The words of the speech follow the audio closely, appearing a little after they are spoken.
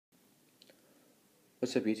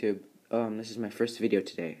What's up, YouTube? This is my first video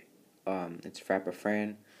today. It's Frappa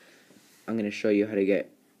Fran. I'm gonna show you how to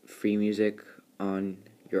get free music on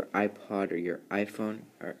your iPod or your iPhone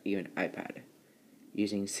or even iPad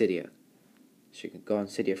using Cydia. So you can go on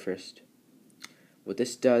Cydia first. What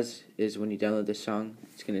this does is when you download the song,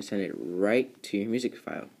 it's gonna send it right to your music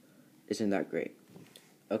file. Isn't that great?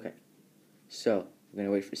 Okay, so I'm gonna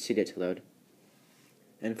wait for Cydia to load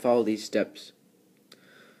and follow these steps. I'm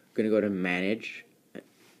gonna go to Manage,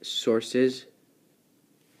 Sources,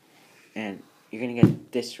 and you're gonna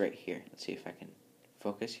get this right here. Let's see if I can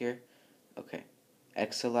focus here. Okay,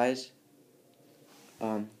 Exalize.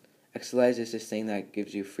 Exalize is this thing that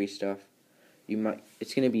gives you free stuff.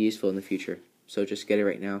 It's gonna be useful in the future, so just get it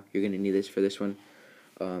right now. You're gonna need this for this one.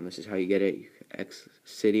 This is how you get it.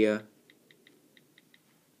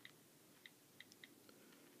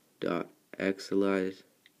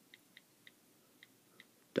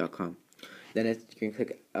 Cydia.exalize.com. Then you can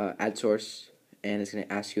click Add Source, and it's going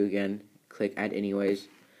to ask you again. Click Add Anyways.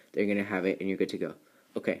 They're going to have it, and you're good to go.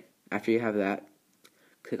 Okay, after you have that,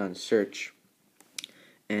 click on Search,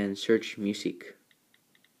 and search music.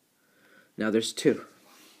 Now there's two.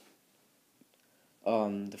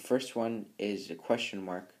 The first one is a question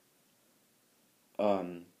mark.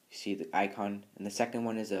 You see the icon, and the second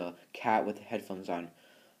one is a cat with headphones on.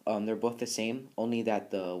 They're both the same, only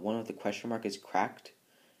that the one with the question mark is cracked,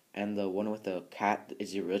 and the one with the cat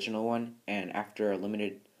is the original one, and after a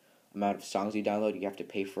limited amount of songs you download, you have to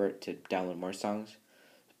pay for it to download more songs.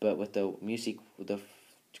 But with the music, with the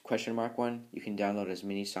question mark one, you can download as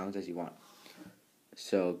many songs as you want.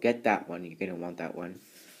 So get that one. You're going to want that one.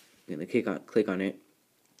 You're going to click on it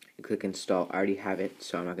and click install. I already have it,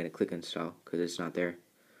 so I'm not going to click install because it's not there.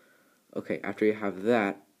 Okay, after you have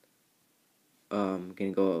that, it's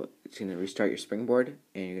going to restart your Springboard,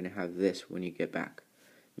 and you're going to have this when you get back.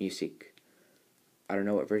 Music. I don't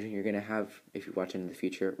know what version you're going to have if you watch it in the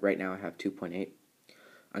future. Right now I have 2.8.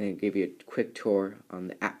 I'm going to give you a quick tour on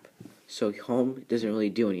the app. So home doesn't really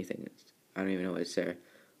do anything. I don't even know what's there.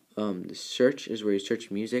 The search is where you search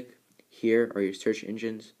music. Here are your search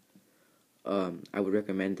engines. I would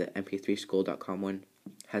recommend the mp3school.com one.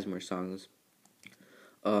 Has more songs.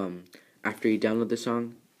 After you download the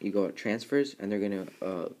song, you go at transfers, and they're going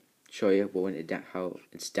to show you how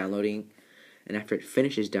it's downloading. And after it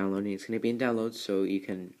finishes downloading, it's going to be in downloads, so you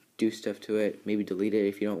can do stuff to it, maybe delete it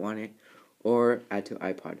if you don't want it, or add to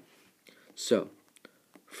Ipod. So,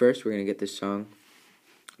 first we're going to get this song.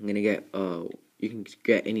 I'm going to get, you can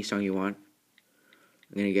get any song you want.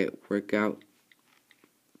 I'm going to get Workout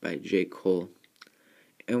by J. Cole.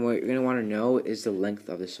 And what you're going to want to know is the length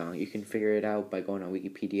of the song. You can figure it out by going on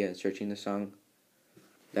Wikipedia and searching the song.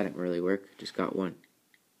 That didn't really work, just got one.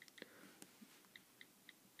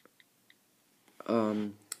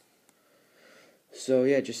 So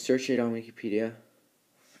yeah, just search it on Wikipedia.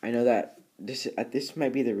 I know that this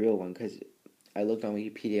might be the real one because I looked on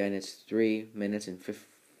Wikipedia and it's 3 minutes and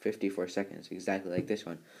 54 seconds, exactly like this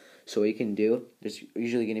one. So what you can do, there's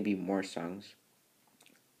usually going to be more songs.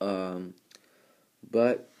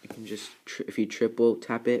 But you can just, if you triple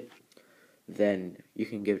tap it, then you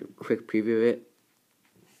can give a quick preview of it.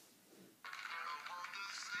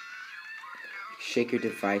 Shake your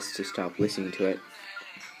device to stop listening to it.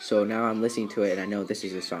 So now I'm listening to it and I know this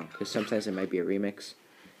is the song, because sometimes it might be a remix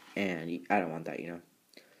and I don't want that, you know.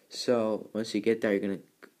 So once you get there, you're going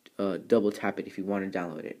to double tap it if you want to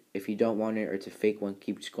download it. If you don't want it or it's a fake one,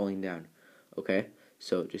 keep scrolling down. Okay,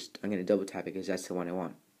 so I'm going to double tap it because that's the one I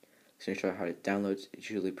want. It's going to show you how it downloads. It's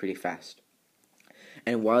usually pretty fast.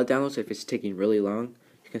 And while it downloads, if it's taking really long,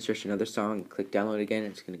 you can search another song and click download again.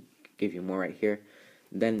 It's going to give you more right here.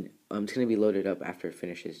 Then it's going to be loaded up after it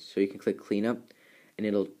finishes. So you can click cleanup, and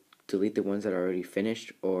it'll delete the ones that are already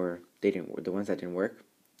finished or the ones that didn't work.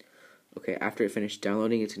 Okay, after it finished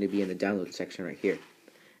downloading, it's going to be in the download section right here.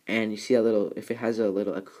 And you see if it has a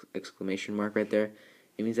little exclamation mark right there,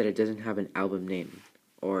 it means that it doesn't have an album name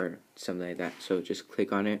or something like that. So just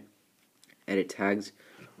click on it, edit tags.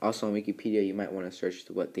 Also on Wikipedia, you might want to search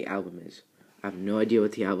what the album is. I have no idea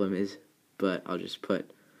what the album is, but I'll just put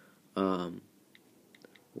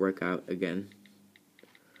Workout again.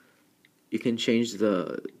 You can change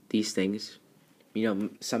these things. You know,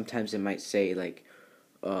 sometimes it might say like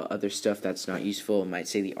other stuff that's not useful. It might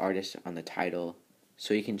say the artist on the title,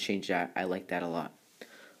 so you can change that. I like that a lot.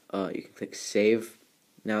 You can click save.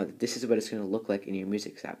 Now this is what it's going to look like in your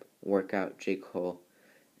music app. Workout, J. Cole,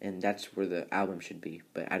 and that's where the album should be.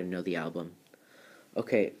 But I didn't know the album.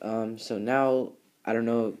 Okay, so now I don't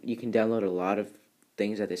know. You can download a lot of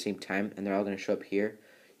things at the same time, and they're all going to show up here.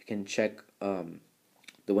 You can check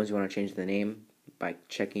the ones you want to change the name by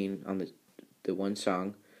checking on the the one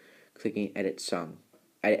song, clicking edit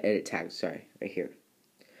tag, sorry, right here.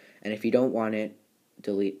 And if you don't want it,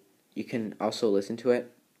 delete. You can also listen to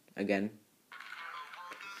it again.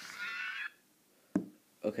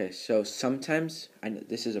 Okay, so sometimes, I know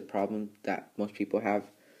this is a problem that most people have.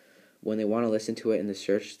 When they want to listen to it in the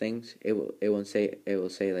search things, it will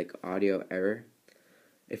say like audio error.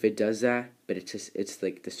 If it does that, but it's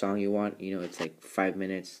like the song you want, it's like 5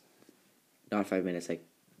 minutes, not 5 minutes, like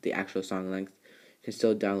the actual song length. You can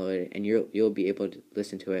still download it, and you'll be able to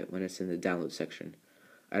listen to it when it's in the download section.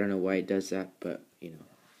 I don't know why it does that, but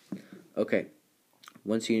Okay,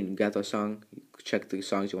 once you got the song, you check the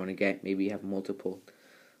songs you want to get. Maybe you have multiple.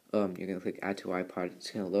 You're gonna click add to iPod.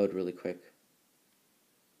 It's gonna load really quick.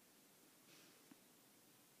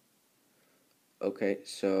 Okay,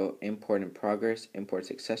 so import in progress, import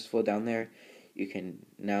successful down there. You can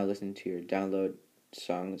now listen to your download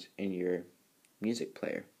songs in your music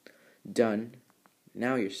player. Done.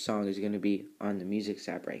 Now your song is going to be on the music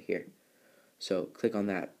app right here. So click on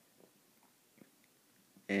that.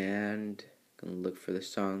 And I'm going to look for the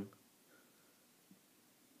song.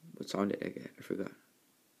 What song did I get? I forgot.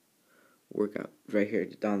 Workout. Right here,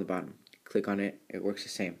 down the bottom. Click on it. It works the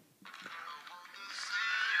same.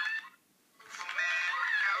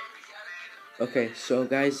 Okay, so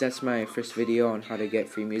guys, that's my first video on how to get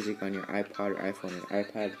free music on your iPod, or iPhone, or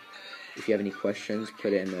iPad. If you have any questions,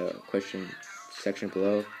 put it in the question section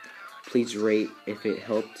below. Please rate. If it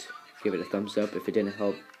helped, give it a thumbs up. If it didn't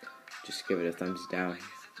help, just give it a thumbs down.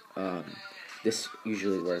 This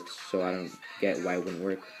usually works, so I don't get why it wouldn't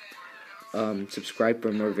work. Subscribe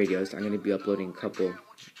for more videos. I'm going to be uploading a couple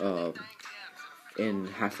in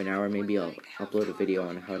half an hour. Maybe I'll upload a video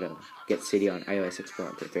on how to get City on iOS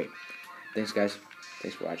 6.3. Thanks, guys.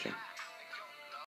 Thanks for watching.